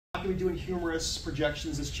not going to be doing humorous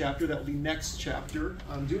projections this chapter. That will be next chapter.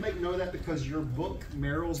 Do make note of that because your book,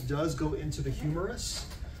 Merrill's, does go into the humorous,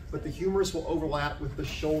 but the humorous will overlap with the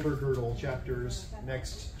shoulder girdle chapters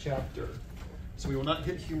next chapter. So we will not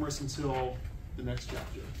hit humorous until the next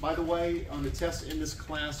chapter. By the way, the test in this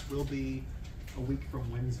class will be a week from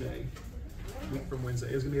Wednesday. A week from Wednesday.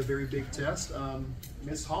 It's going to be a very big test.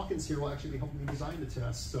 Ms. Hawkins here will actually be helping me design the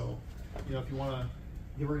test. So, you know, if you want to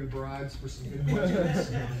give her any bribes for some good questions,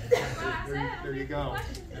 there you go.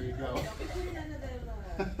 There you go.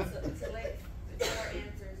 Select 4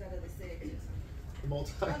 answers out of the 6.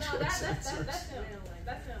 Multi-choice answers.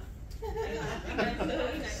 That's him.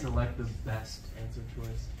 Select the best answer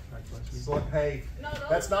choice. Select, hey,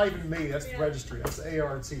 that's not even me. That's the registry. That's the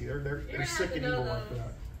ART. They're sick and evil like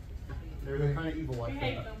that. They're kind of evil like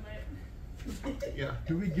that. Yeah.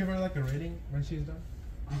 Do we give her like a rating when she's done?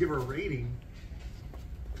 You give her a rating.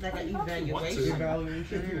 Like an Evaluation.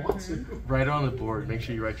 Evaluation. If you want to. Write it on the board. Make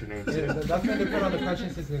sure you write your name too. Yeah, that's when they put on the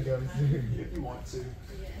question system goes. If you want to.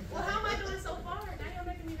 Well, how am I doing so far? Now you're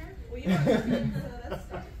making me nervous. Well, you know,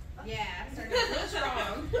 yeah, I'm starting to feel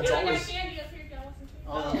strong. It's always. Candy up here if y'all want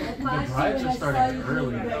some candy. The bribes are starting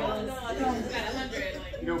early. Oh, no, I think it's got 100.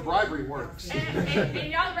 Like, You know, bribery works.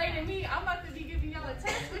 and y'all rating me. I'm about to be giving y'all a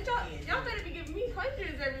test, but y'all better be giving me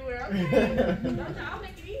hundreds everywhere, okay? I'll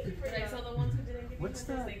make it easy for y'all. So the ones who didn't give me What's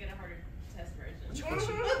the test, that? they get a harder test version. Which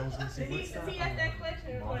question? I was gonna say, He what's that asked that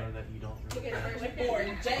question. motto that you don't Look really at like?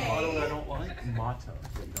 version 4. Motto that I don't like. Motto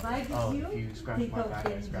that you don't like. Like Oh, you? if you scratch Think my of back, I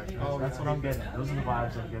things scratch you yours. do. That's what I'm getting. Those are the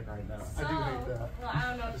vibes I'm getting right now. I do hate that. Well, I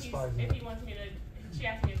don't know if, if he wants me to. She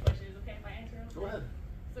asked me a question. Is it okay if I answer it? Go ahead.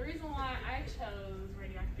 The reason why I chose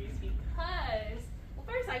radioactive is because, well,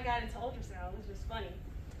 first I got into ultrasound, which was funny.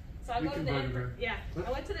 So I We go to the converted her.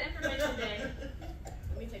 I went to the information day.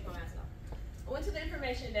 Let me take my mask off. I went to the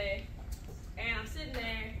information day, and I'm sitting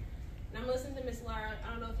there, and I'm listening to Miss Laura. I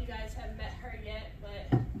don't know if you guys have met her yet,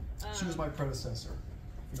 but She was my predecessor.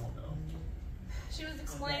 If you don't know. she was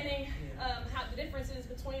explaining how the differences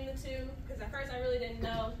between the two. Because at first I really didn't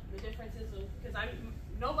know the differences because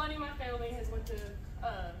nobody in my family has went to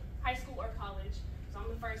high school or college, so I'm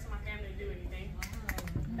the first in my family to do anything.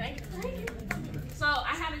 Thank you. So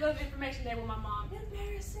I had to go to the information day with my mom.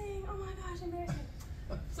 Embarrassing. Oh my gosh, embarrassing.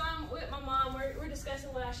 So I'm with my mom. We're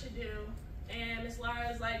discussing what I should do, and Miss Laura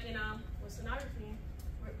was like, you know, with sonography,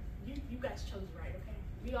 you guys chose right, okay?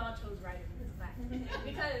 We all chose right. It's a fact.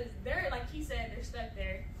 Because they're, like he said, they're stuck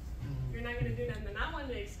there. You're not gonna do nothing. And I wanted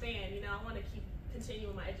to expand. You know, I want to continue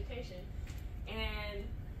with my education, and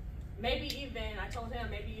maybe even, I told him,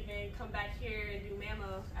 maybe even come back here and do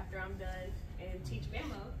mammo after I'm done and teach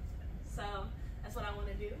mammo. So that's what I want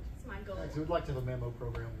to do. It's my goal. We'd like to have a memo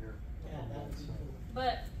program here.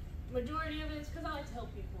 But majority of it is because I like to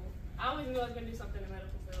help people. I always knew I was going to do something in the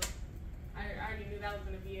medical field. I already knew that was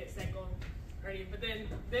going to be it, set goal already. But then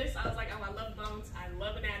this, I was like, oh, I love bones. I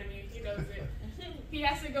love anatomy. He knows it. He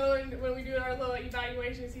has to go, and when we do our little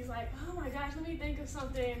evaluations, he's like, oh my gosh, let me think of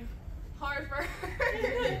something hard for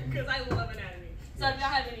her, because I love anatomy. So if y'all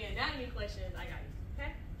have any anatomy questions, I got you.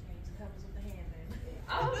 Okay? James comes with the hand, baby.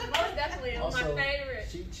 Oh, most definitely. It was Also, my favorite.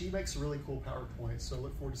 she makes a really cool PowerPoint, so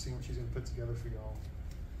look forward to seeing what she's going to put together for y'all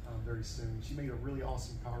very soon. She made a really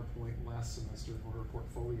awesome PowerPoint last semester for her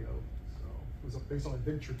portfolio. So it was based on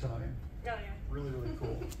Adventure Time. Oh, yeah. Really, really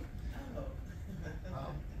cool.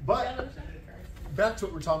 But back to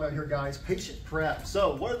what we're talking about here, guys. Patient prep.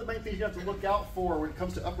 So what are the main things you have to look out for when it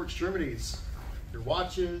comes to upper extremities? Your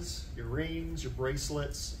watches, your rings, your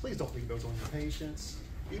bracelets. Please don't leave those on your patients.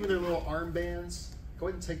 Even their little armbands. Go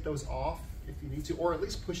ahead and take those off if you need to, or at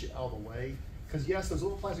least push it out of the way. Because yes, those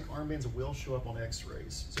little plastic armbands will show up on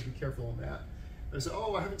x-rays, so be careful on that. They say,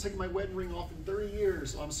 oh, I haven't taken my wedding ring off in 30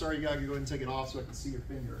 years. Oh, I'm sorry, you gotta go ahead and take it off so I can see your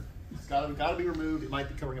finger. It's gotta be removed. It might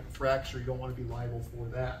be covering up a fracture. You don't want to be liable for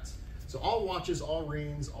that. So all watches, all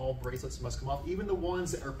rings, all bracelets must come off. Even the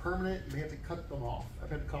ones that are permanent, you may have to cut them off. I've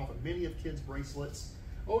had to cut off many of kids' bracelets.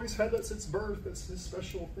 Oh, he's had that since birth. That's his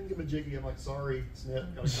special thingamajiggy. I'm like, sorry, snip,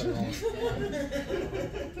 gotta cut it off.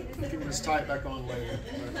 You can just tie it back on later.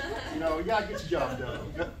 But, you know, you gotta get your job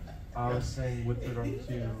done. I was saying with regard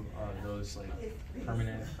to those like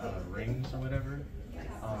permanent rings or whatever,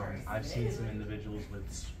 I've seen some individuals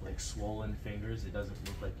with like swollen fingers. It doesn't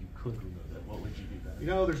look like you could remove it. What would you do then? You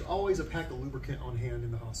know, there's always a pack of lubricant on hand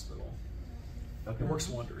in the hospital. Okay. It works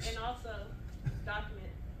wonders. And also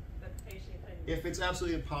document that the patient couldn't. If it's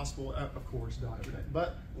absolutely impossible, of course, document it.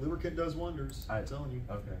 But lubricant does wonders. I'm telling you.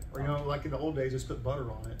 Okay. Or you know, like in the old days, just put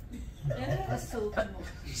butter on it.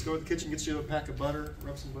 Just go to the kitchen, get you a pack of butter,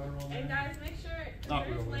 rub some butter on there. And guys, make sure Not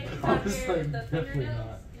there's really. ladies I out was here saying with the definitely fingernails,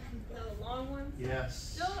 not. the long long ones.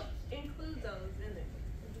 Yes. Still include those in it.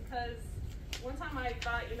 Because one time I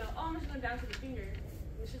thought, you know, oh, I'm just going down to the finger.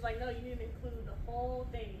 And she's like, no, you need to include the whole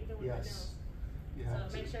thing, even with the nails. You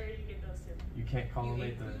have So to. make sure you get those too. You can't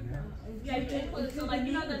collimate the nails. Yeah, you include. So like,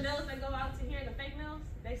 you know, the nails that go out to here, the fake nails,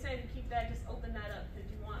 they say to keep that, just open that up because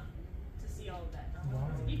you want to see all of that. Wow.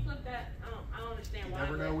 So if you flip that, I don't understand You why.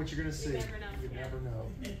 never know what you're going to see. You never know. You Yeah. never know.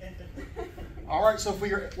 All right, so for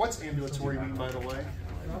your, what's ambulatory mean, by the way?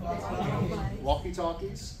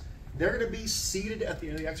 Walkie-talkies. They're going to be seated at the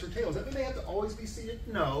end of the x-ray table. Does that mean they have to always be seated?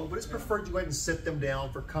 No, but it's preferred to go ahead and sit them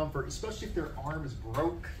down for comfort, especially if their arm is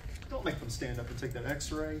broke. Don't make them stand up and take that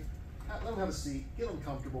x-ray. Let them have a seat. Get them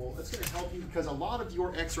comfortable. That's going to help you because a lot of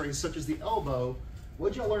your x-rays, such as the elbow,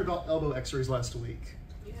 what did y'all learn about elbow x-rays last week?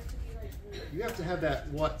 You have to be like. You have to have that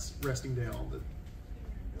what's resting down?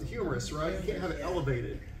 The humerus, right? You can't have it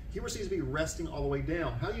elevated. Humerus needs to be resting all the way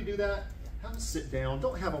down. How do you do that? Have them sit down.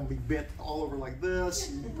 Don't have them be bent all over like this,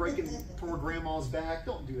 breaking poor grandma's back.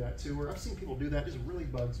 Don't do that to her. I've seen people do that. It just really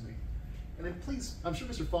bugs me. And then please, I'm sure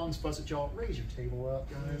Mr. Fong's fuss at y'all. Raise your table up,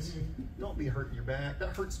 guys. Don't be hurting your back.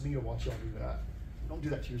 That hurts me to watch y'all do that. Don't do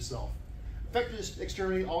that to yourself. Affected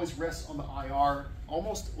extremity always rests on the IR.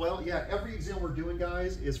 Almost, well, yeah, every exam we're doing,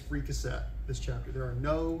 guys, is free cassette, this chapter. There are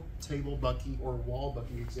no table bucky or wall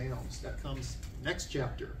bucky exams. That comes next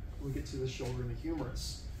chapter when we get to the shoulder and the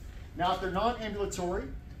humerus. Now, if they're non-ambulatory,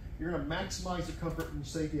 you're going to maximize the comfort and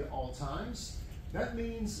safety at all times. That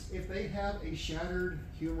means if they have a shattered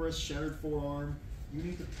humerus, shattered forearm, you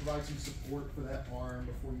need to provide some support for that arm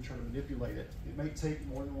before you try to manipulate it. It may take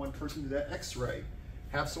more than one person to do that x-ray.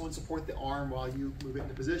 Have someone support the arm while you move it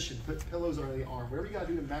into position. Put pillows under the arm. Whatever you got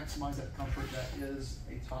to do to maximize that comfort, that is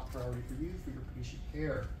a top priority for you, for your patient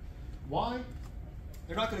care. Why?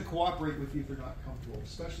 They're not going to cooperate with you if they're not comfortable,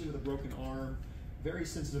 especially with a broken arm. Very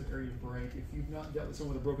sensitive area to break. If you've not dealt with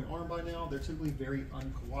someone with a broken arm by now, they're typically very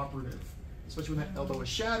uncooperative, especially when that elbow is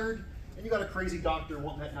shattered and you got a crazy doctor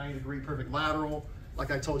wanting that 90-degree perfect lateral,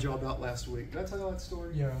 like I told you all about last week. Did I tell you that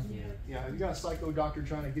story? Yeah. Yeah, you got a psycho doctor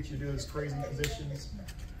trying to get you to do those crazy positions.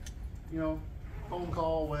 You know, phone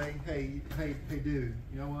call away. Hey, dude.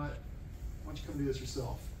 You know what? Why don't you come do this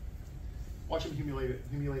yourself? Watch him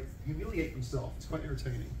humiliate himself. It's quite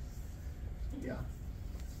entertaining. Yeah,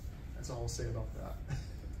 that's all I'll say about that.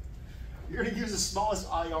 You're going to use the smallest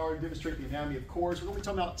IR to demonstrate the anatomy, of course. We're going to be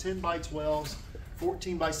talking about 10 by 12s,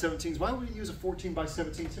 14 by 17s. Why would we use a 14 by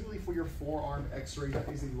 17? Typically for your forearm x-ray, that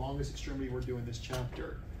is the longest extremity we're doing this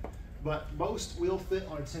chapter. But most will fit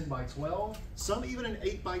on a 10 by 12. Some even an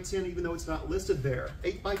 8 by 10, even though it's not listed there.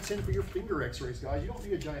 8 by 10 for your finger x-rays, guys. You don't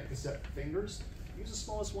need a giant cassette for fingers. Use the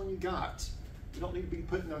smallest one you got. You don't need to be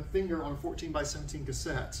putting a finger on a 14 by 17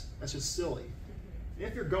 cassette. That's just silly.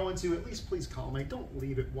 If you're going to, at least please collimate. Don't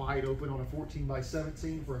leave it wide open on a 14 by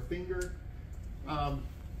 17 for a finger.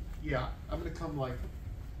 Yeah, I'm going to come like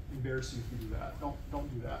embarrass you if you do that. Don't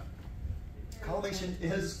do that. Collimation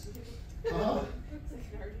is. You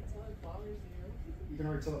can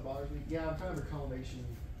already tell it bothers me. Yeah, I'm kind of a collimation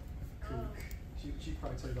kook. She'd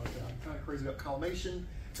probably tell you about that. I'm kind of crazy about collimation.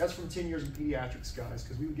 That's from 10 years in pediatrics, guys,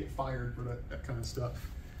 because we would get fired for that kind of stuff.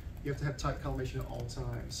 You have to have tight collimation at all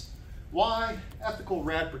times. Why? Ethical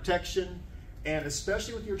rad protection, and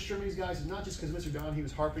especially with your extremities, guys, it's not just because Mr. Donahue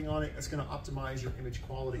was harping on it, it's going to optimize your image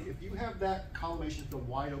quality. If you have that collimation filled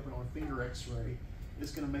wide open on a finger x-ray,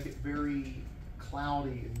 it's going to make it very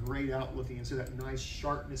cloudy and grayed out looking instead of that nice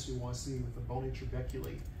sharpness we want to see with the bony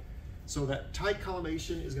trabeculae. So that tight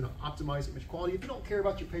collimation is going to optimize image quality. If you don't care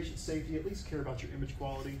about your patient's safety, at least care about your image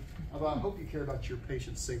quality. Although I hope you care about your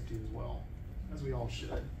patient's safety as well, as we all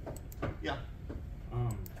should. Yeah.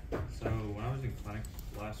 So when I was in clinic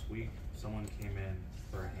last week, someone came in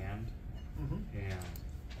for a hand, and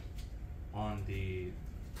on the,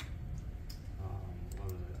 what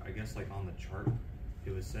was it? I guess like on the chart,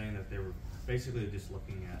 it was saying that they were basically just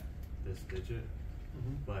looking at this digit,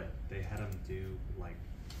 but they had them do like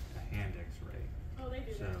a hand x-ray. Oh, they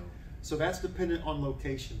do that. So that's dependent on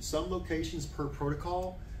location. Some locations per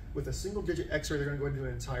protocol, with a single digit x-ray, they're going to go ahead and do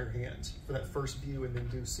an entire hand for that first view and then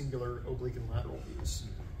do singular oblique and lateral views.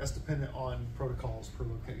 That's dependent on protocols per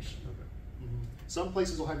location. Some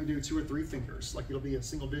places will have you do 2 or 3 fingers. Like it'll be a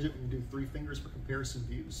single digit when you do 3 fingers for comparison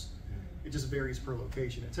views. It just varies per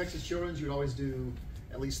location. At Texas Children's, you'd always do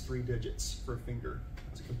at least 3 digits for a finger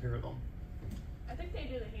to compare them. I think they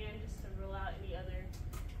do the hand just to rule out any other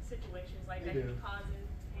situations like that could be causing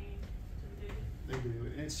pain to the digit. They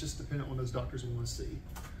do, and it's just dependent on those doctors want to see.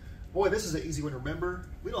 Boy, this is an easy one to remember.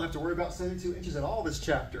 We don't have to worry about 72 inches at all this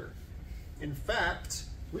chapter. In fact,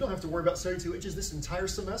 we don't have to worry about 72 inches this entire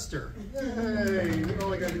semester. Yay! We're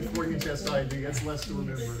only going to do 40 inch SID. That's less to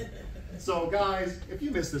remember. So guys, if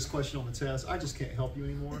you missed this question on the test, I just can't help you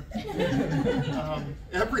anymore.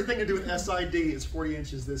 Everything to do with SID is 40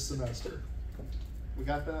 inches this semester. We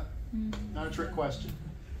got that? Not a trick question.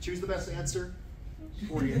 Choose the best answer.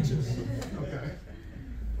 40 inches. Okay.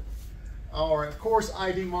 All right, of course,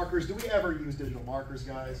 ID markers. Do we ever use digital markers,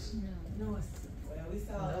 guys? No, it's, well, we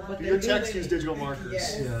saw. Do your texts use digital markers?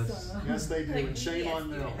 Yes. Yes, they do, and shame on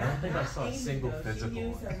them. I don't think I saw a single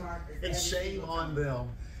physical one. And shame on them.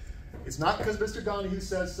 It's not because Mr. Donahue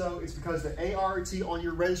says so, it's because the ART on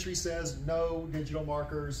your registry says no digital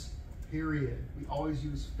markers, period. We always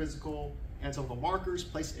use physical anatomical markers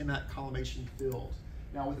placed in that collimation field.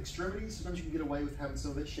 Now with extremities, sometimes you can get away with having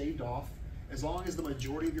some of it shaved off. As long as the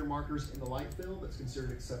majority of your markers in the light field, that's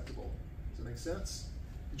considered acceptable. Does that make sense?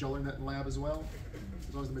 Did y'all learn that in lab as well?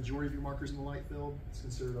 As long as the majority of your markers in the light field, it's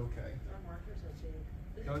considered okay. Our markers are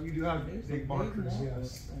big. No, you do have big markers,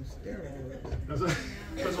 yes. On steroids. Those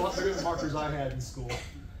are a lot bigger than the markers I had in school.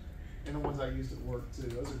 And the ones I used at work too.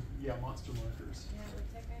 Those are, yeah, monster markers. Yeah,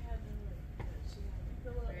 but Tech had them. She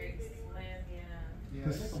had very slim, yeah.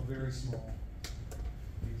 Yeah, they become very small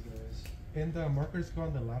these days. And the markers go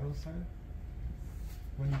on the lateral side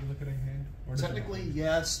when you look at a hand? Or does it Technically, not?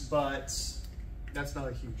 yes, but that's not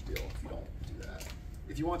a huge deal if you don't do that.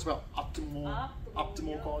 If you want to talk about optimal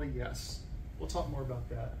yeah. quality, yes. We'll talk more about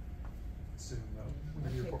that soon, though,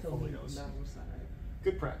 in your portfolios.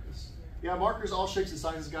 Good practice. Yeah, markers, all shapes and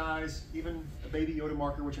sizes, guys. Even a baby Yoda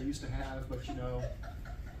marker, which I used to have, but you know,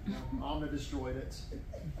 Amna destroyed it.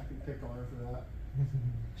 I can pick on her for that.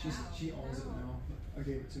 She owns it now. I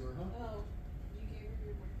gave it to her, huh? Oh, you gave her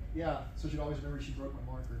your marker. Yeah, so she'd always remember she broke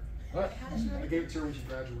my marker. What? How did she I break gave it to her when she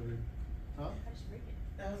graduated. Huh? How did she break it?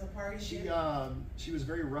 That was a party. She was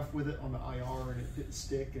very rough with it on the IR, and it didn't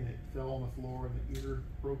stick, and it fell on the floor, and the ear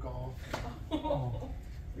broke off. Oh.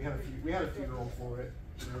 We had a funeral for it.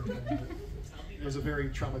 It was a very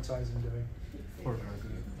traumatizing day. Poor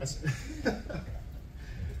Margaret. That's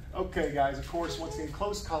okay, guys. Of course, once again,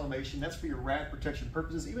 close collimation. That's for your rad protection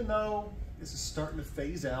purposes. Even though this is starting to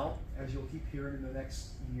phase out, as you'll keep hearing in the next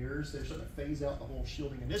years, they're starting to phase out the whole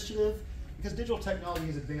shielding initiative because digital technology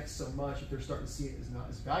has advanced so much that they're starting to see it as not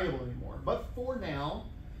as valuable anymore. But for now,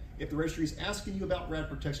 if the registry is asking you about rad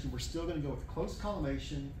protection, we're still going to go with close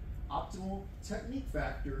collimation, optimal technique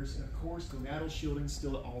factors, and of course, gonadal shielding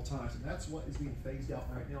still at all times. And that's what is being phased out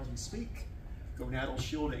right now as we speak. Gonadal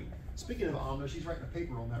shielding. Speaking of Amna, she's writing a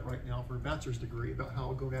paper on that right now for a bachelor's degree about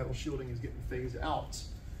how gonadal shielding is getting phased out.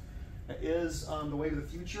 That is the way of the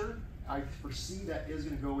future. I foresee that is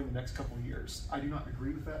going to go in the next couple of years. I do not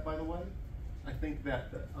agree with that, by the way. I think that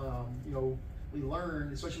you know, we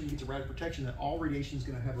learn, especially when you get to rad protection, that all radiation is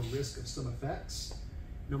going to have a risk of some effects.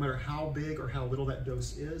 No matter how big or how little that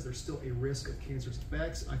dose is, there's still a risk of cancerous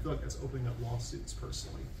effects. I feel like that's opening up lawsuits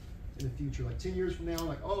personally in the future. Like 10 years from now,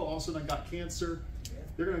 like, oh, all of a sudden I got cancer.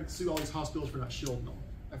 They're going to sue all these hospitals for not shielding them.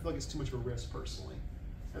 I feel like it's too much of a risk personally.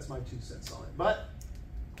 That's my 2 cents on it. But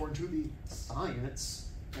according to the science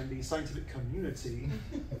and the scientific community,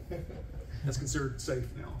 that's considered safe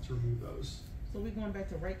now to remove those. So we're going back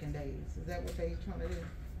to raking days. Is that what they trying to do?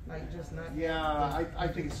 Like just not? Yeah, I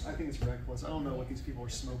think it's reckless. I don't know what these people are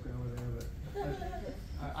smoking over there,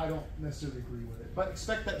 but I don't necessarily agree with it. But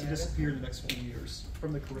expect that to disappear in the next few years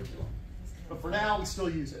from the curriculum. But for now, we still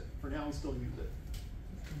use it. I'm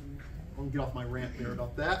gonna get off my rant there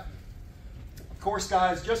about that. Of course,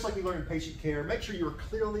 guys, just like we learned in patient care, make sure you're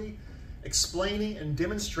clearly explaining and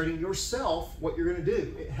demonstrating yourself what you're going to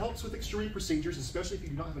do. It helps with extremity procedures, especially if you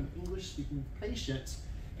do not have an English-speaking patient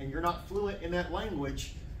and you're not fluent in that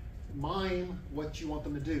language. Mime what you want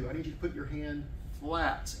them to do. I need you to put your hand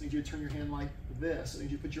flat. I need you to turn your hand like this. I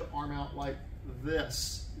need you to put your arm out like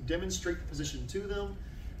this. Demonstrate the position to them.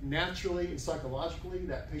 Naturally and psychologically,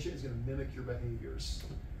 that patient is going to mimic your behaviors.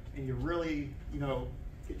 And you really, you know,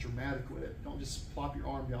 get dramatic with it. Don't just plop your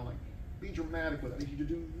arm down like, be dramatic with it. I need you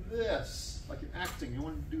to do this, like you're acting. You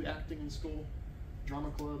want to do acting in school?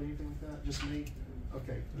 Drama club, anything like that? Just me?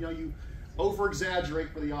 Okay. You know, you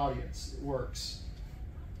over-exaggerate for the audience. It works.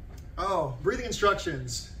 Oh, breathing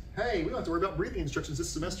instructions. Hey, we don't have to worry about breathing instructions this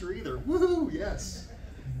semester either. Woohoo, yes.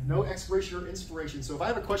 No expiration or inspiration. So if I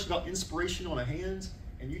have a question about inspiration on a hand,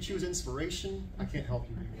 and you choose inspiration, I can't help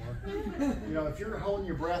you anymore. You know, if you're holding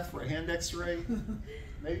your breath for a hand x-ray,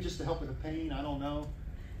 maybe just to help with the pain, I don't know.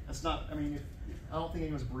 That's not, I mean, I don't think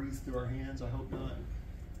anyone's breathed through our hands. I hope not.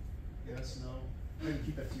 Yes, no. Maybe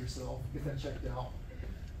keep that to yourself. Get that checked out.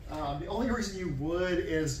 The only reason you would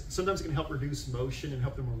is sometimes it can help reduce motion and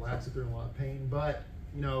help them relax if they're in a lot of pain, but,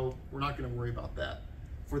 you know, we're not going to worry about that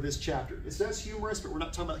for this chapter. It says humorous, but we're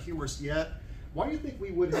not talking about humorous yet. Why do you think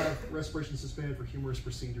we would have respiration suspended for humorous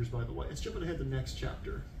procedures, by the way? It's jumping ahead to the next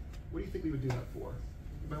chapter. What do you think we would do that for?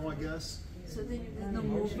 Anybody want to guess? So then there's no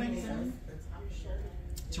movement then?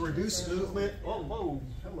 To reduce movement. Oh, whoa,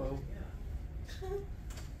 hello.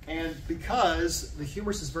 And because the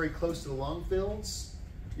humerus is very close to the lung fields,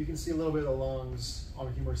 you can see a little bit of the lungs on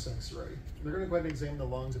a humerus x-ray. They're going to go ahead and examine the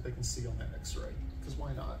lungs if they can see on that x-ray. Because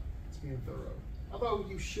why not? It's being thorough. Although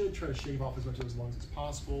you should try to shave off as much of those lungs as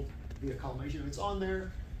possible via collimation. If it's on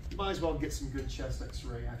there, you might as well get some good chest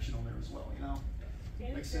x-ray action on there as well, you know?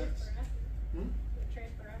 Makes sense?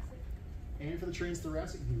 And for the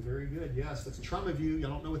transthoracic view, very good. Yes, that's a trauma view. Y'all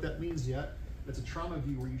don't know what that means yet. That's a trauma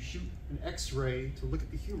view where you shoot an x-ray to look at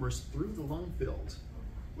the humerus through the lung field,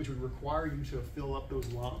 which would require you to fill up those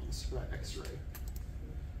lungs for that x-ray.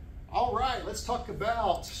 All right, let's talk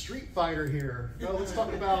about Street Fighter here. Well, let's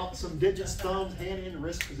talk about some digits, thumbs, hand, and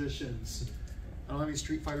wrist positions. I don't have any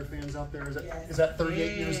Street Fighter fans out there. Is that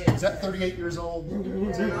 38 years? Is that 38 years old? I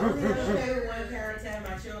only have one character.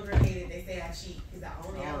 My children hate it. They say I cheat because I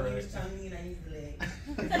only have use tongue and I use the leg.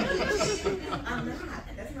 I'm not.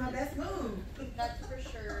 That's my best move. That's for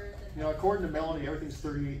sure. You know, according to Melanie, everything's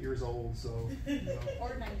 38 years old. So. You know.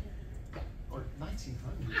 Or 19. Or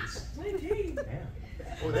 1900s. 19. Damn.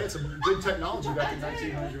 Oh, they had some good technology back in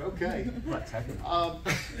 1900. Okay.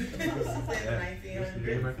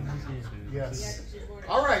 Yes.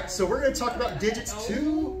 All right, so we're going to talk about digits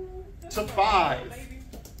 2 to 5.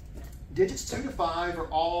 Digits 2 to 5 are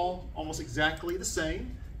all almost exactly the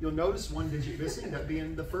same. You'll notice one digit missing, that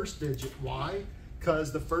being the first digit. Why?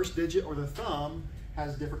 Because the first digit, or the thumb,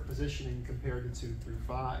 has different positioning compared to 2 through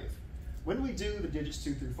 5. When we do the digits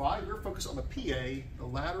 2 through 5, we're focused on the PA, the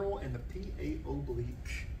lateral, and the PA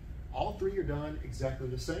oblique. All three are done exactly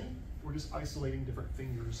the same. We're just isolating different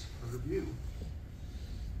fingers for review.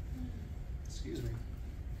 Excuse me.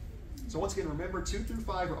 So once again, remember 2 through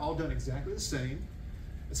 5 are all done exactly the same.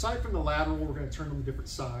 Aside from the lateral, we're going to turn them to different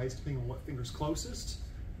sides depending on what finger's closest.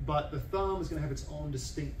 But the thumb is going to have its own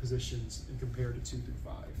distinct positions in compared to 2 through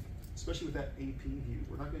 5. Especially with that AP view.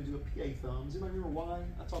 We're not going to do a PA thumb. Does anybody remember why?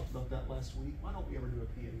 I talked about that last week. Why don't we ever do a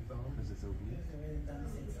PA thumb? Because it's oblique.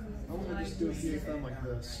 Why don't we just do a PA thumb like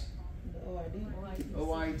this?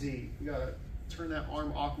 OID. We got to turn that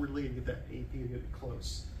arm awkwardly and get that AP to get it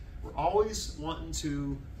close. We're always wanting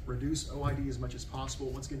to reduce OID as much as possible.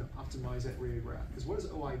 Once again, to optimize that radiograph. Because what does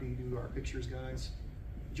OID do to our pictures, guys?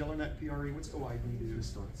 Did y'all learn that PRE? What's OID do?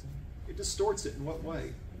 Distorts it. It distorts it. In what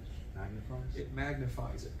way? Magnifies? It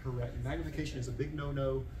magnifies it, correct. And magnification is a big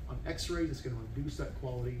no-no. On x-rays, it's going to reduce that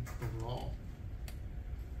quality overall.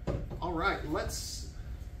 All right, let's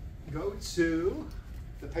go to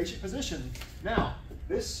the patient position. Now,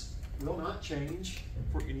 this will not change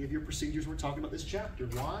for any of your procedures we're talking about this chapter.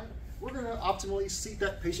 Why? We're going to optimally seat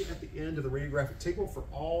that patient at the end of the radiographic table for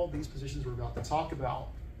all these positions we're about to talk about.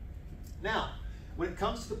 Now, when it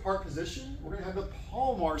comes to the part position, we're going to have the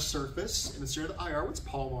palmar surface in the center of the IR. What's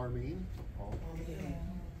palmar mean?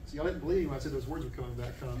 See, y'all didn't believe me when I said those words were coming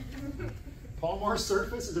back, huh? Palmar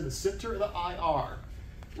surface is in the center of the IR.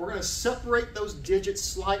 We're going to separate those digits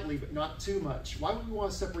slightly, but not too much. Why would we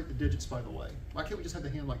want to separate the digits, by the way? Why can't we just have the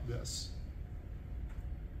hand like this?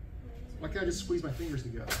 Why can't I just squeeze my fingers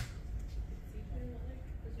together?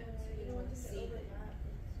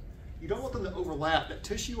 You don't want them to overlap. That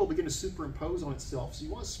tissue will begin to superimpose on itself. So you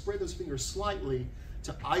want to spread those fingers slightly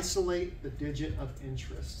to isolate the digit of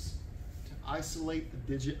interest. To isolate the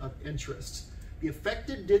digit of interest. The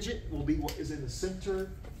affected digit will be what is in the center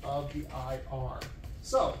of the IR.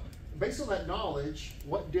 So, based on that knowledge,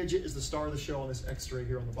 what digit is the star of the show on this x-ray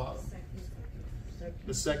here on the bottom?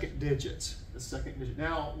 The second digit. The second digit.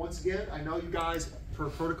 Now, once again, I know you guys, per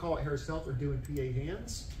protocol at Harris Health, are doing PA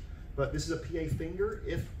hands. But this is a PA finger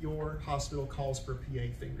if your hospital calls for a PA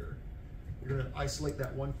finger. You're going to isolate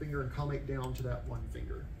that one finger and collimate down to that one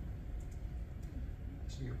finger.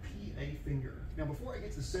 So your PA finger. Now before I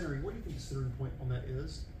get to the centering, what do you think the centering point on that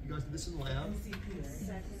is? You guys did this in the lab?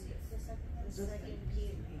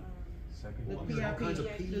 Second. There's all kinds of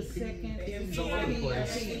P's all over the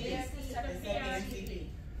place.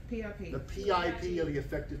 The PIP of the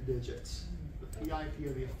affected digits. The PIP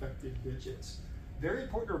of the affected digits. Very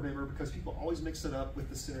important to remember because people always mix it up with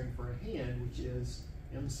the centering for a hand, which is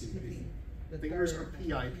MCP. Fingers are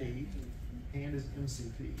PIP, hand is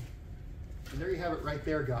MCP. And there you have it right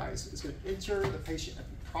there, guys. It's going to enter the patient at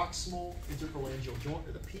the proximal interphalangeal joint,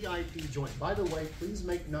 or the PIP joint. By the way, please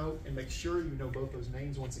make note and make sure you know both those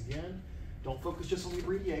names once again. Don't focus just on the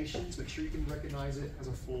abbreviations. Make sure you can recognize it as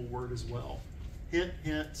a full word as well. Hint,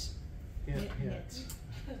 hint, hint, hint.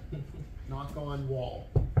 Knock on wall.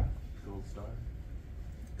 Gold star.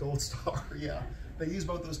 Gold star, yeah. They use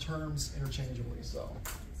both those terms interchangeably, so.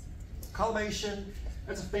 Collimation,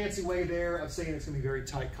 that's a fancy way there of saying it's gonna be very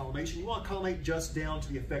tight collimation. You wanna collimate just down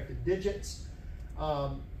to the affected digits.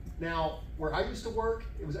 Now, where I used to work,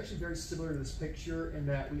 it was actually very similar to this picture in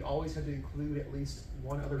that we always had to include at least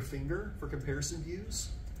one other finger for comparison views.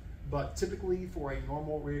 But typically for a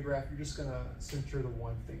normal radiograph, you're just gonna center the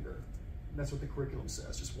one finger. And that's what the curriculum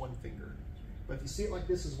says, just one finger. But if you see it like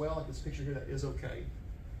this as well, like this picture here, that is okay.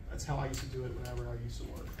 That's how I used to do it whenever I used to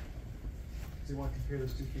work. So you want to compare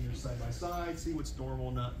those two fingers side by side, see what's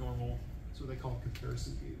normal, not normal. That's what they call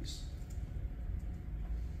comparison views.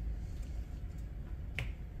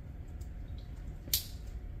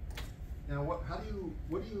 Now, what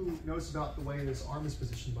do you notice about the way this arm is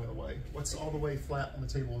positioned, by the way? What's all the way flat on the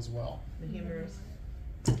table as well? The humerus.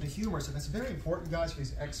 The humerus, and that's very important, guys, for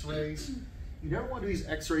these x-rays. You never want to do these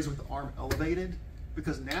x-rays with the arm elevated,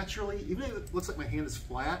 because naturally, even if it looks like my hand is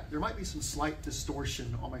flat, there might be some slight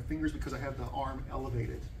distortion on my fingers because I have the arm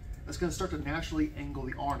elevated. That's going to start to naturally angle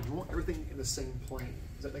the arm. You want everything in the same plane.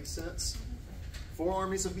 Does that make sense?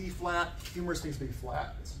 Forearm needs to be flat, humerus needs to be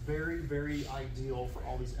flat. It's very, very ideal for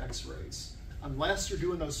all these x-rays. Unless you're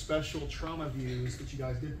doing those special trauma views that you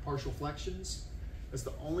guys did, partial flexions, that's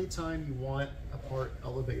the only time you want a part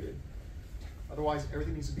elevated. Otherwise,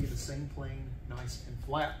 everything needs to be in the same plane, nice and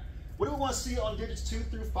flat. What do we want to see on digits 2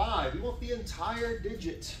 through 5? We want the entire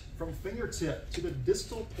digit from fingertip to the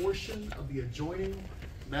distal portion of the adjoining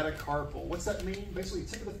metacarpal. What's that mean? Basically,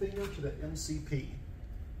 tip of the finger to the MCP.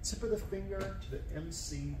 Tip of the finger to the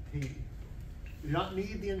MCP. You do not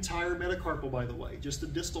need the entire metacarpal, by the way, just the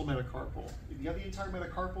distal metacarpal. If you have the entire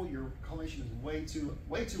metacarpal, your collimation is way too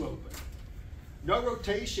open. No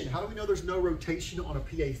rotation. How do we know there's no rotation on a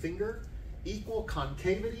PA finger? Equal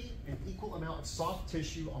concavity and equal amount of soft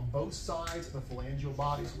tissue on both sides of the phalangeal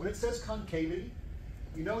bodies. When it says concavity,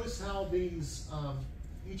 you notice how these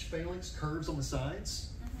each phalanx curves on the sides?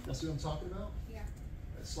 That's what I'm talking about? Yeah.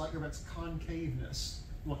 It's like that's concaveness.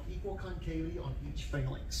 You want equal concavity on each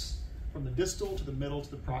phalanx, from the distal to the middle to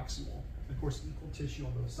the proximal. And of course, equal tissue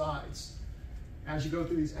on both sides. As you go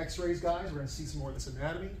through these x-rays, guys, we're going to see some more of this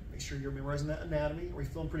anatomy. Make sure you're memorizing that anatomy. Are you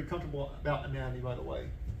feeling pretty comfortable about anatomy, by the way?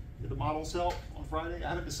 Did the models help on Friday? I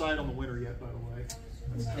haven't decided on the winner yet, by the way.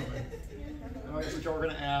 It's coming. All right, that's what y'all are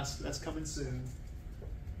going to ask. That's coming soon.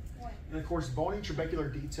 And of course, bony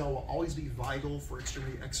trabecular detail will always be vital for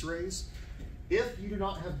extremity x-rays. If you do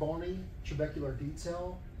not have bony trabecular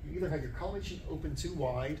detail, you either have your collimation open too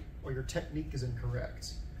wide or your technique is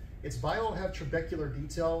incorrect. It's vital to have trabecular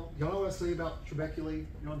detail. Y'all know what I say about trabeculae? You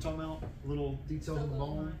know what I'm talking about? Little details in the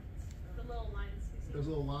bone. The little lines. Those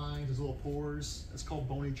little lines, those little pores. That's called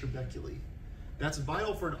bony trabeculae. That's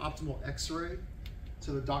vital for an optimal x-ray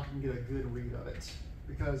so the doctor can get a good read of it.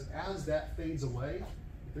 Because as that fades away,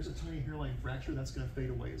 if there's a tiny hairline fracture, that's going to fade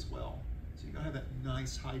away as well. So you got to have that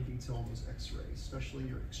nice high detail on those x-rays, especially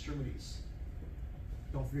your extremities.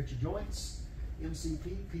 Don't forget your joints,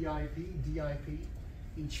 MCP, PIP, DIP.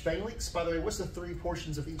 Each phalanx, by the way, what's the three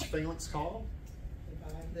portions of each phalanx called?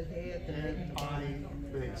 The head, the Head, body,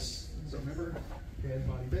 base. So remember, head,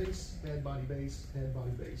 body, base, head, body, base, head,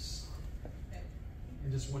 body, base.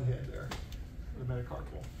 And just one head there, the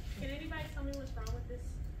metacarpal. Can anybody tell me what's wrong with this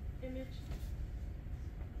image?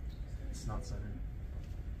 It's not centered.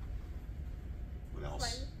 What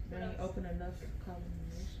else? When you open enough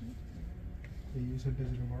collimation. They use a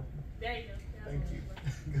digital marker. There you go. Thank you.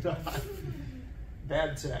 Good eye.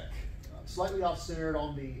 Bad tech. Slightly off-centered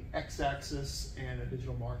on the x-axis and a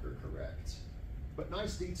digital marker, correct. But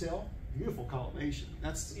nice detail, beautiful collimation.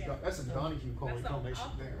 That's a Donahue collimation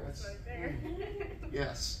there. That's right there.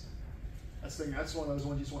 Yes. That's one of those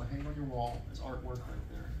ones you just want to hang on your wall as artwork right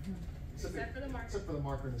there. Except for the marker. Except for the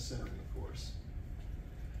marker in the center, of course.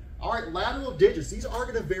 All right, lateral digits. These are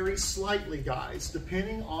going to vary slightly, guys,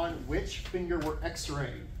 depending on which finger we're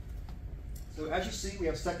x-raying. So as you see, we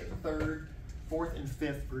have second and third, fourth and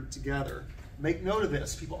fifth grouped together. Make note of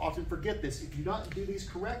this. People often forget this. If you don't do these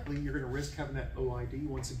correctly, you're going to risk having that OID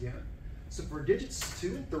once again. So for digits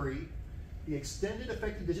 2 and 3, the extended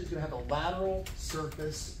affected digit is going to have a lateral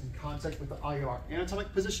surface in contact with the IR.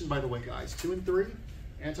 Anatomic position, by the way, guys. 2 and 3,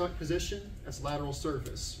 anatomic position, that's lateral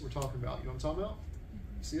surface we're talking about. You know what I'm talking about?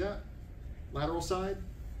 You see that? Lateral side,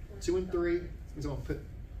 2 and 3. Means I'm going to put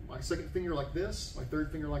my second finger like this, my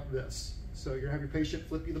third finger like this. So you're going to have your patient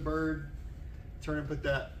flip you the bird, turn and put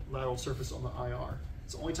that lateral surface on the IR.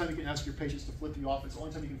 It's the only time you can ask your patients to flip you off. It's the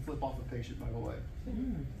only time you can flip off a patient, by the way.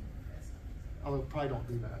 Although probably don't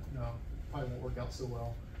do that. No, probably won't work out so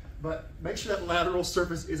well. But make sure that lateral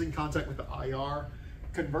surface is in contact with the IR.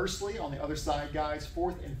 Conversely, on the other side, guys,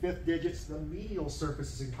 4th and 5th digits, the medial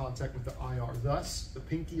surface is in contact with the IR. Thus, the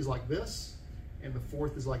pinky is like this, and the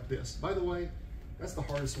 4th is like this. By the way, that's the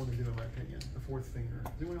hardest one to do in my opinion, the 4th finger.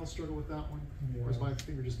 Does anyone else struggle with that one? Yeah. Or is my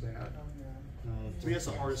finger just bad? To me, that's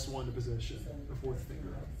the hardest one to position, the 4th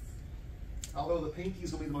finger. Although the pinky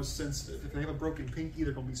is going to be the most sensitive. If they have a broken pinky,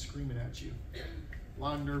 they're going to be screaming at you. A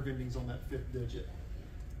lot of nerve endings on that 5th digit.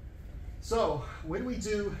 So, when we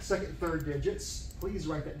do 2nd and 3rd digits, please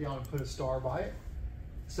write that down and put a star by it.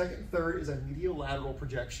 2nd and 3rd is a medial-lateral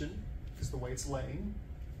projection, is the way it's laying.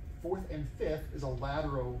 4th and 5th is a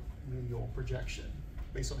lateral medial projection,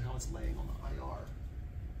 based on how it's laying on the IR.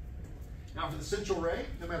 Now for the central ray,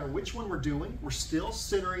 no matter which one we're doing, we're still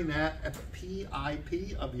centering that at the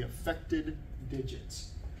PIP of the affected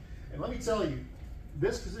digits. And let me tell you,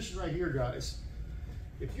 this position right here, guys,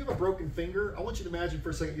 if you have a broken finger, I want you to imagine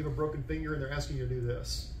for a second you have a broken finger and they're asking you to do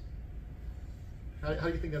this. How do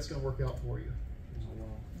you think that's going to work out for you?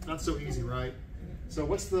 Not so easy, right? So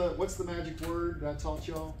what's the magic word that I taught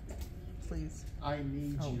y'all? Please. I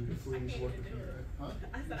need you to please work with me. Huh?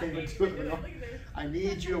 I Can't even do it, huh? I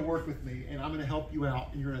need you to work with me, and I'm going to help you out,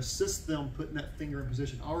 and you're going to assist them putting that finger in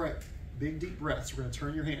position. All right, big deep breaths. We're going to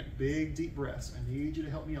turn your hand. Big deep breaths. I need you to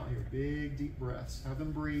help me out here. Big deep breaths. Have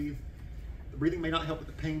them breathe. The breathing may not help with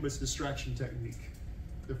the pain, but it's a distraction technique.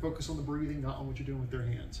 They're focused on the breathing, not on what you're doing with their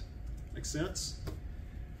hands. Make sense?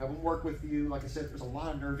 Have them work with you. Like I said, there's a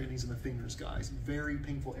lot of nerve endings in the fingers, guys. Very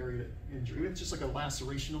painful area to injury. Even if it's just like a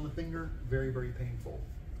laceration on the finger, very, very painful.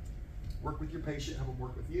 Work with your patient, have them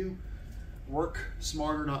work with you. Work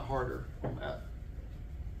smarter, not harder on that.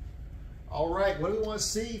 All right, what do we want to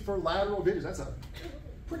see for lateral digits? That's a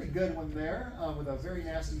pretty good one there with a very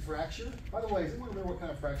nasty fracture. By the way, does anyone remember what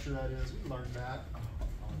kind of fracture that is? We learned that.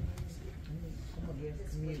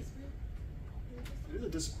 It is a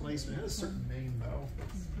displacement. It has a certain name, though.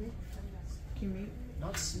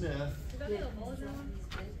 Not Smith. Is that the Vulcan one?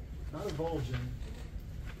 Not a Vulcan.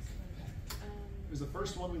 It was the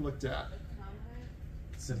first one we looked at.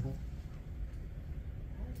 Simple.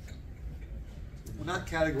 Well, not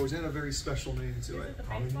categories. It had a very special name to Is it. it the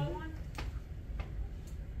baseball one?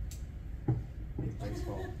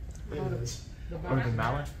 Baseball. It is. Or the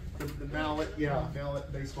mallet? The mallet, yeah.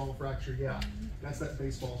 Mallet baseball fracture, yeah. That's that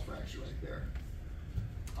baseball fracture right there.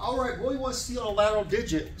 All right, what we want to see on a lateral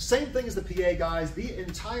digit, same thing as the PA, guys. The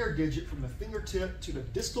entire digit from the fingertip to the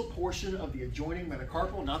distal portion of the adjoining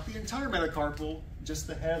metacarpal, not the entire metacarpal, just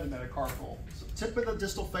the head of the metacarpal. So tip of the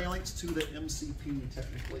distal phalanx to the MCP,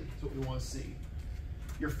 technically, is what we want to see.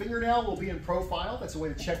 Your fingernail will be in profile. That's a way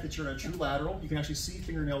to check that you're in a true lateral. You can actually see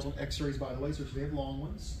fingernails on x-rays, by the way, so if they have long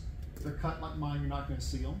ones. If they're cut like mine, you're not going to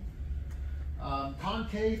see them.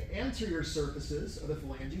 Concave anterior surfaces of the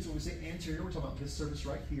phalanges. When we say anterior, we're talking about this surface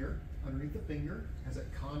right here, underneath the finger, has that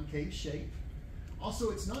concave shape.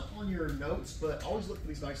 Also, it's not on your notes, but always look for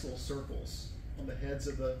these nice little circles on the heads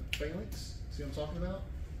of the phalanx. See what I'm talking about?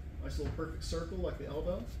 Nice little perfect circle like the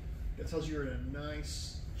elbow. That tells you you're in a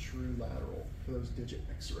nice, true lateral for those digit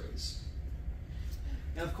x-rays.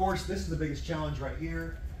 And of course, this is the biggest challenge right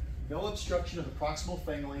here. No obstruction of the proximal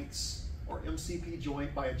phalanx or MCP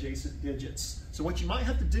joint by adjacent digits. So what you might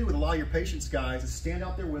have to do with a lot of your patients, guys, is stand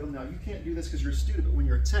out there with them. Now, you can't do this because you're a student, but when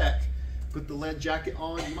you're a tech, put the lead jacket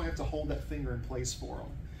on, you might have to hold that finger in place for them.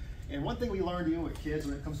 And one thing we learned even with kids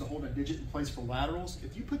when it comes to holding a digit in place for laterals,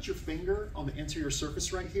 if you put your finger on the anterior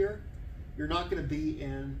surface right here, you're not going to be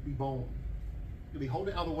in the bone. You'll be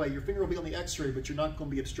holding it out of the way. Your finger will be on the x-ray, but you're not going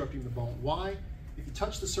to be obstructing the bone. Why? If you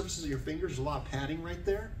touch the surfaces of your fingers, there's a lot of padding right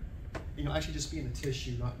there. And you'll actually just be in the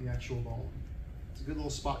tissue, not the actual bone. It's a good little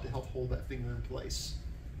spot to help hold that finger in place.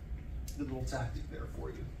 Good little tactic there for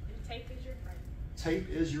you. And tape is your friend. Tape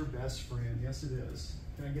is your best friend. Yes, it is.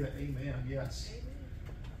 Can I get an amen? Yes.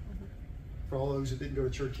 Amen. For all those who didn't go to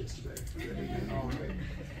church yesterday. All right.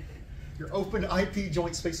 Your open IP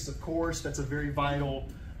joint spaces, of course, that's a very vital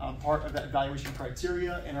part of that evaluation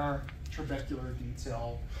criteria, and our trabecular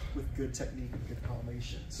detail with good technique and good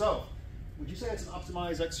collimation. So, would you say it's an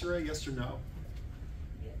optimized x-ray, yes or no?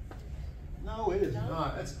 Yes. No, it is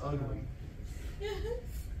not. That's ugly.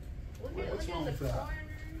 What's wrong with that?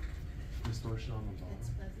 Distortion on the bone. It's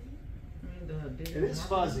fuzzy. It is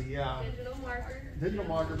fuzzy, yeah. Digital marker. Digital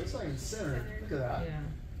marker, but it's not even centered. Look at that. Yeah.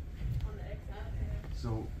 On the X-axis.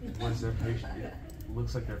 So was their patient? It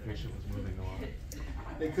looks like their patient was moving a lot.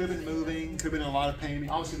 They could have been moving, could have been in a lot of pain. I mean,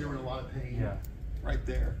 obviously, they were in a lot of pain. Yeah. Right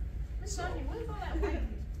there. Miss Donahue, what is all that weight?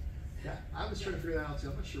 Yeah, I was trying to figure that out too.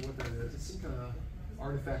 I'm not sure what that is. It's some kind of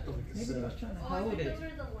artifact on the Maybe he was cassette. trying to Oh, I hold think it. those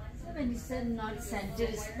were the lines. When you said not centered,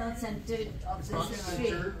 it's not centered of It's the not street.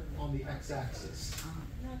 centered on the x-axis.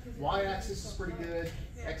 Y-axis is pretty good.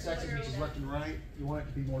 X-axis, which is left and right. You want it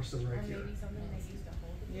to be more so right here.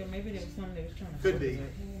 Yeah, maybe there was something they was trying to Could hold be.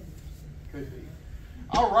 it. Could be.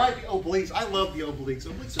 All right, the obliques. I love the obliques.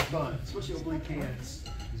 Obliques are fun, especially oblique hands.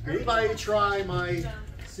 Anybody try my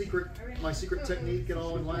secret technique at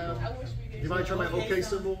all in lab? I wish we did. Anybody try my OK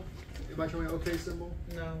symbol? Anybody try my OK symbol?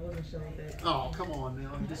 No, I wasn't showing that. Oh, come on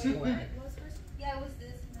now. I'm disappointed. Yeah, it was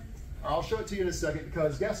this. I'll show it to you in a second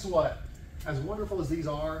because guess what? As wonderful as these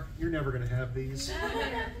are, you're never going to have these.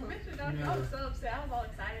 I was so upset. I was all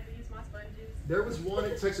excited to use my sponges. There was one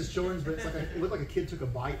at Texas Children's, but it's like it looked like a kid took a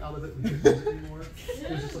bite out of it and couldn't use it anymore. It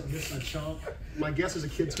was just like missing a chunk. My guess is a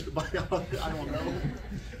kid took a bite out of it. I don't know.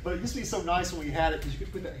 But it used to be so nice when we had it because you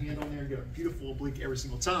could put that hand on there and get a beautiful oblique every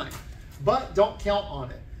single time. But don't count on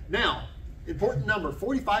it. Now, important number,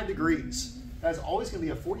 45 degrees. That's always going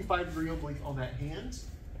to be a 45-degree oblique on that hand.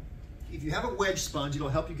 If you have a wedge sponge, it'll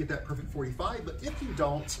help you get that perfect 45, but if you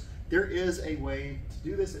don't, there is a way to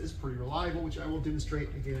do this that is pretty reliable, which I will demonstrate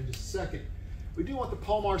again in just a second. We do want the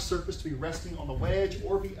palmar surface to be resting on the wedge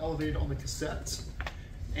or be elevated on the cassette.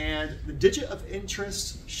 And the digit of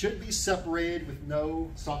interest should be separated with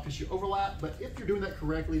no soft tissue overlap, but if you're doing that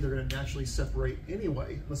correctly, they're going to naturally separate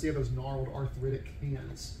anyway, unless you have those gnarled arthritic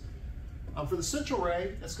hands. For the central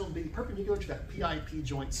ray, that's going to be perpendicular to that PIP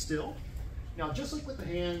joint still. Now, just like with the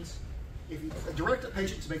hands, if you direct a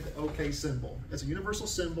patient to make the OK symbol, it's a universal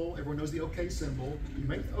symbol. Everyone knows the OK symbol. You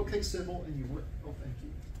make the OK symbol and you, oh, thank you.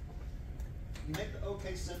 You make the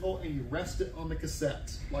OK symbol and you rest it on the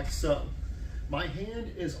cassette, like so. My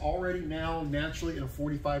hand is already now naturally in a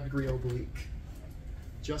 45-degree oblique,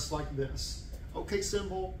 just like this. OK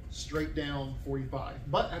symbol, straight down 45.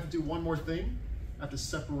 But I have to do one more thing. I have to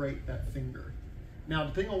separate that finger. Now,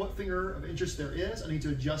 depending on what finger of interest there is, I need to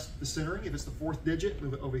adjust the centering. If it's the fourth digit,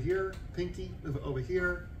 move it over here. Pinky, move it over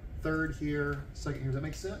here. Third here, second here. Does that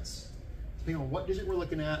make sense? Depending on what digit we're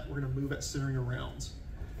looking at, we're going to move that centering around.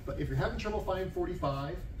 But if you're having trouble finding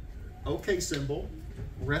 45, OK symbol,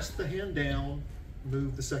 rest the hand down,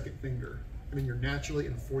 move the second finger. And then you're naturally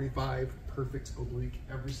in 45 perfect oblique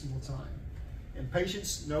every single time. And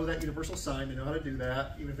patients know that universal sign. They know how to do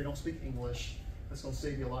that, even if they don't speak English. That's going to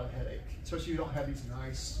save you a lot of headache, especially if you don't have these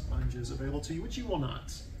nice sponges available to you, which you will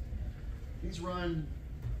not. These run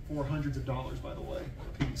for hundreds of dollars, by the way,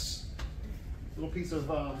 a piece. Little piece of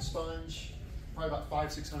sponge, probably about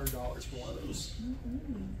 $500–600 for one of those.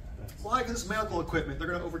 Why? Because it's medical equipment. They're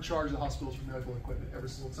going to overcharge the hospitals for medical equipment every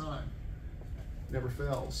single time. Never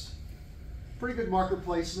fails. Pretty good marker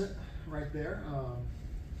placement right there.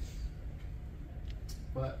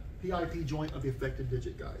 But PIP joint of the affected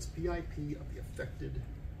digit, guys. PIP of the affected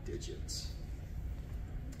digits.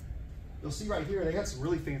 You'll see right here, they have some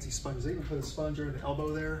really fancy sponges. They even put a sponge under the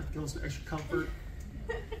elbow there, give them some extra comfort.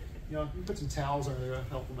 You know, you can put some towels under there to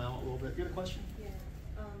help them out a little bit. You have a question? Yeah.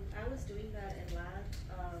 I was doing that in lab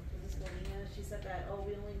for Miss Molina. She said that, oh,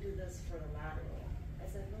 we only do this for the lateral.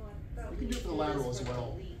 I said, no, I thought You can do it for the lateral this as for the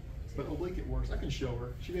well. oblique, But too." oblique it works. I can show her.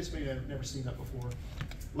 She basically had never seen that before.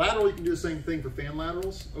 Lateral, you can do the same thing for fan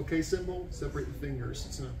laterals. OK symbol, separate the fingers.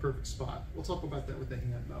 It's in a perfect spot. We'll talk about that with the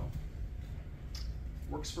hand though.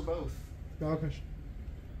 Works for both. I have a question.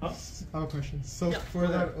 Huh? I have a question. So Yeah, for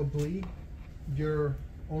go that ahead. oblique, you're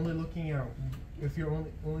only looking at, if you're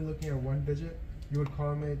only looking at one digit, you would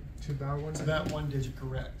column it to that one? To that one digit,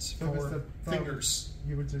 correct. So if it's For the thumb, fingers.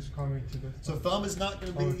 You would just column it to this. So thumb is not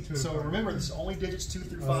going to Oh, be, 2 to so 5. remember this is only digits 2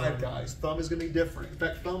 through 5, guys. Thumb is going to be different. In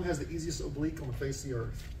fact, thumb has the easiest oblique on the face of the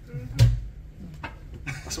earth.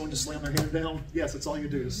 Someone just slam their hand down. Yes, that's all you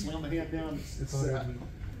do. Just slam the hand down. It's set.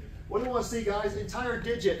 What do we want to see, guys? Entire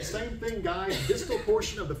digit. Same thing, guys. Distal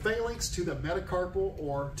portion of the phalanx to the metacarpal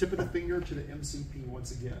or tip of the finger to the MCP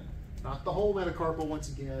once again. Not the whole metacarpal once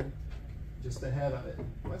again, just the head of it.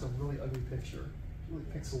 Well, that's a really ugly picture. Really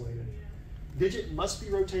pixelated. Digit must be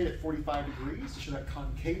rotated at 45 degrees to show that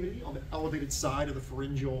concavity on the elevated side of the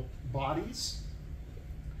pharyngeal bodies.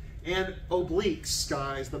 And obliques,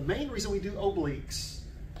 guys. The main reason we do obliques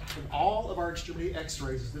in all of our extremity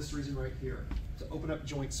x-rays is this reason right here, to open up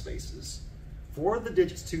joint spaces. For the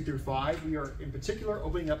digits 2 through 5, we are in particular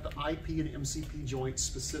opening up the IP and MCP joints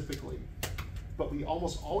specifically. But we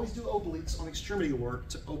almost always do obliques on extremity work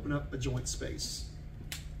to open up a joint space.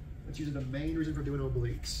 That's usually the main reason for doing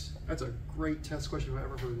obliques. That's a great test question if I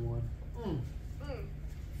ever heard one.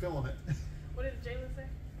 Feeling it. What did Jalen say?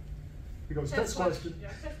 He goes, test question. Yeah,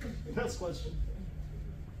 test question. Test question.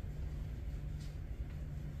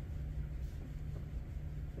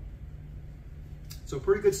 So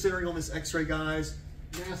pretty good centering on this x-ray, guys.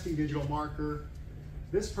 nasty digital marker.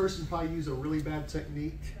 This person probably used a really bad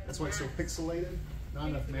technique. That's why it's so pixelated. Not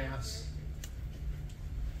enough mass.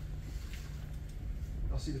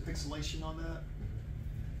 Y'all see the pixelation on that?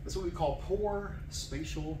 That's what we call poor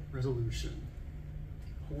spatial resolution.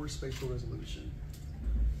 Poor spatial resolution.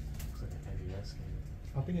 Looks like an NES game.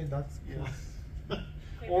 I think that's Yeah.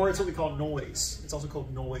 Or it's what we call noise. It's also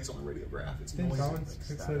called noise on the radiograph. It's I think noise. that one's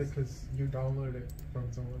pixelated because you downloaded it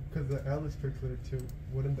from someone. Because the L is pixelated too.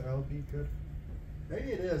 Wouldn't the L be good?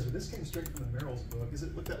 Maybe it is, but this came straight from the Merrill's book. Is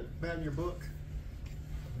it look that bad in your book?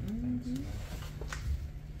 Mm-hmm.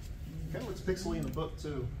 Kind of looks pixely in the book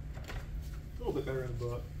too. A little bit better in the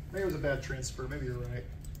book. Maybe it was a bad transfer. Maybe you're right.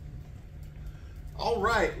 All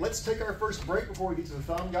right, let's take our first break before we get to the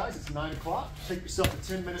thumb, guys. It's 9 o'clock. Take yourself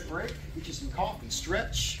a 10-minute break. Get you some coffee,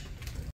 stretch,